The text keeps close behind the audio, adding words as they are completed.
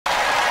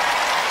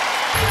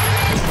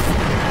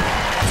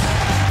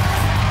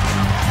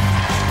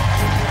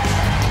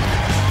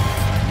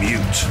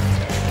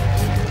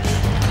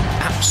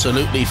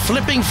Absolutely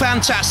flipping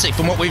fantastic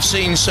from what we've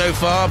seen so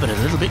far, but a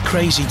little bit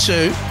crazy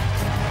too.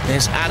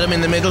 There's Adam in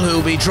the middle who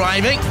will be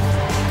driving.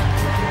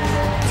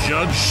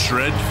 Judge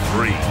Shred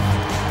 3.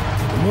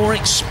 The more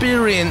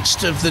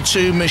experienced of the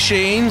two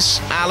machines,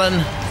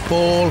 Alan,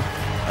 Paul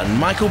and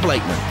Michael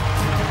Blakeman.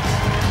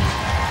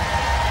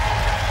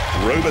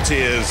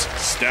 Roboteers,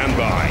 stand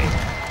by.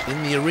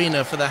 In the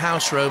arena for the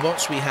house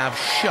robots, we have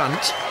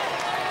Shunt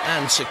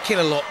and Sir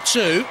Killalot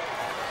 2.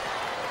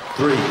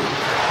 3, 2, 1.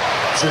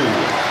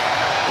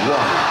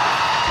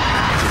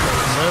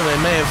 So they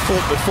may have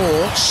fought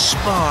before,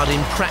 sparred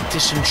in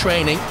practice and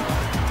training.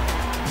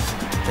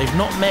 They've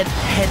not met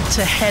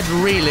head-to-head,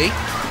 really,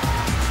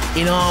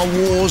 in our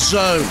war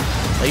zone.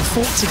 They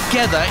fought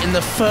together in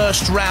the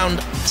first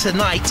round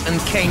tonight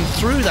and came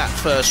through that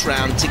first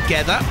round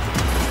together.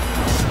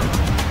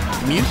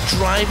 Mute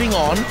driving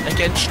on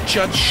against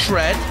Judge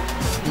Shred.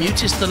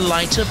 Mute is the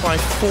lighter by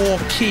 4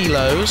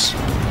 kilos.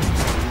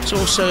 It's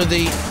also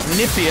the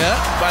nippier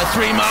by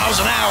 3 miles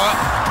an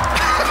hour.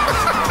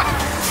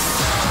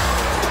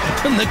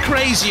 And the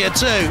crazier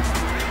too.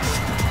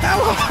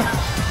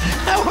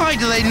 How high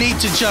do they need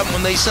to jump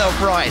when they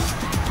self-ride?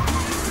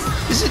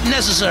 Is it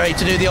necessary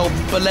to do the old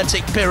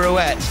balletic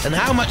pirouette? And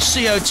how much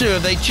CO2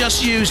 have they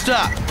just used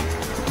up?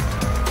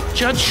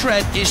 Judge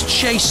Shred is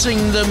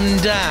chasing them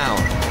down.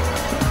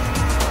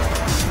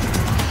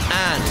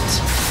 And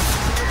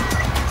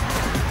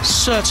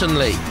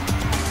certainly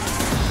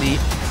the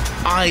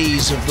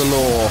eyes of the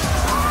law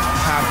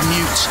have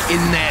Mute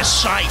in their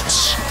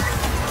sights.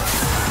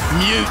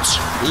 Mute,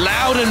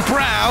 loud and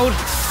proud.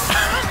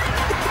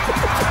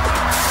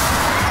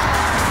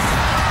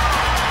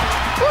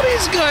 What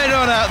is going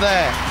on out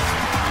there?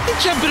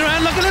 He's jumping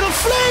around like a little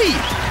flea.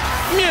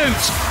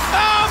 Mute.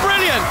 Oh,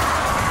 brilliant.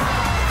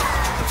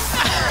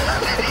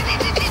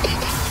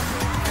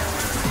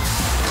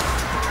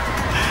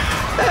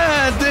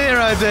 Oh dear,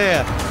 oh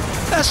dear.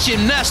 That's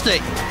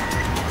gymnastic.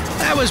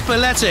 That was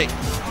balletic.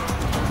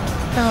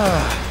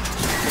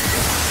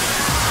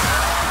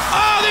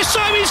 Oh, this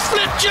time he's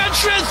flipped Judge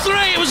Shred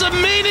 3. It was a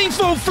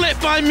meaningful flip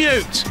by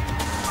Mute.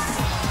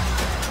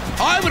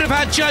 I would have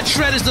had Judge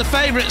Shred as the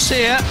favourites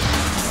here,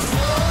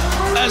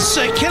 as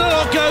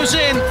Killalot goes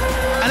in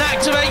and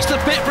activates the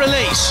pit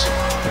release.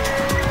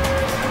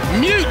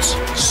 Mute,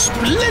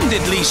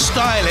 splendidly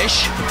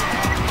stylish,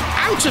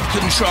 out of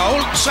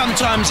control,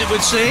 sometimes it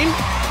would seem.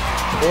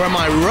 Or am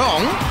I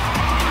wrong?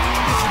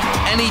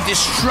 Any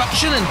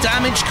destruction and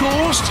damage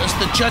caused as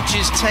the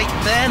judges take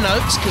their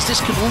notes, because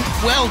this could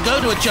well go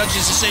to a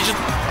judge's decision.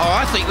 Oh,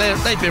 I think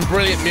they've been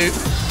brilliant, Mute.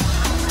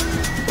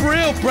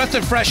 Real breath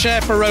of fresh air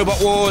for Robot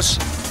Wars.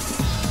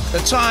 The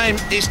time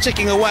is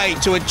ticking away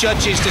to a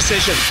judge's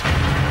decision.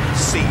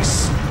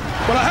 Cease.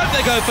 Well, I hope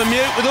they go for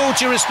Mute, with all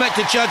due respect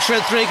to Judge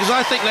Shred 3, because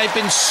I think they've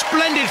been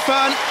splendid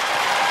fun.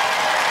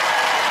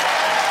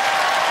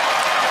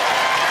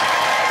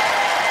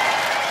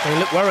 They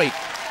look worried.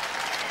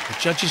 The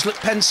judges look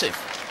pensive.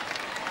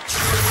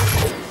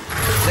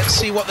 Let's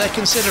see what they're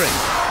considering.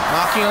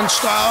 Marking on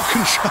style,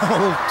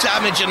 control,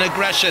 damage and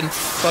aggression.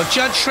 Well,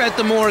 Judge Shred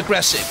the more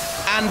aggressive.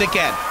 And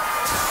again.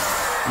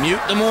 Mute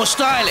the more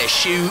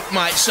stylish, you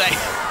might say.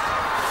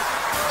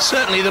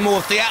 Certainly the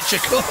more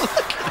theatrical.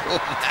 Look at all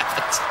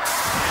that.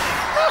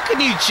 How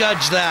can you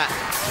judge that?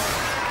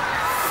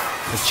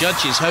 The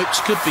judges'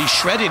 hopes could be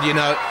shredded, you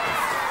know.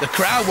 The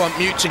crowd want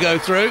Mute to go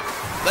through.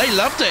 They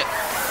loved it.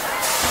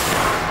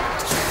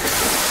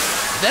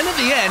 Then at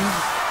the end,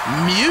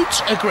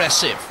 Mute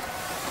aggressive.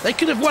 They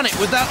could have won it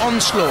with that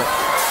onslaught.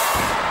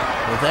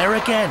 Well, there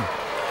again.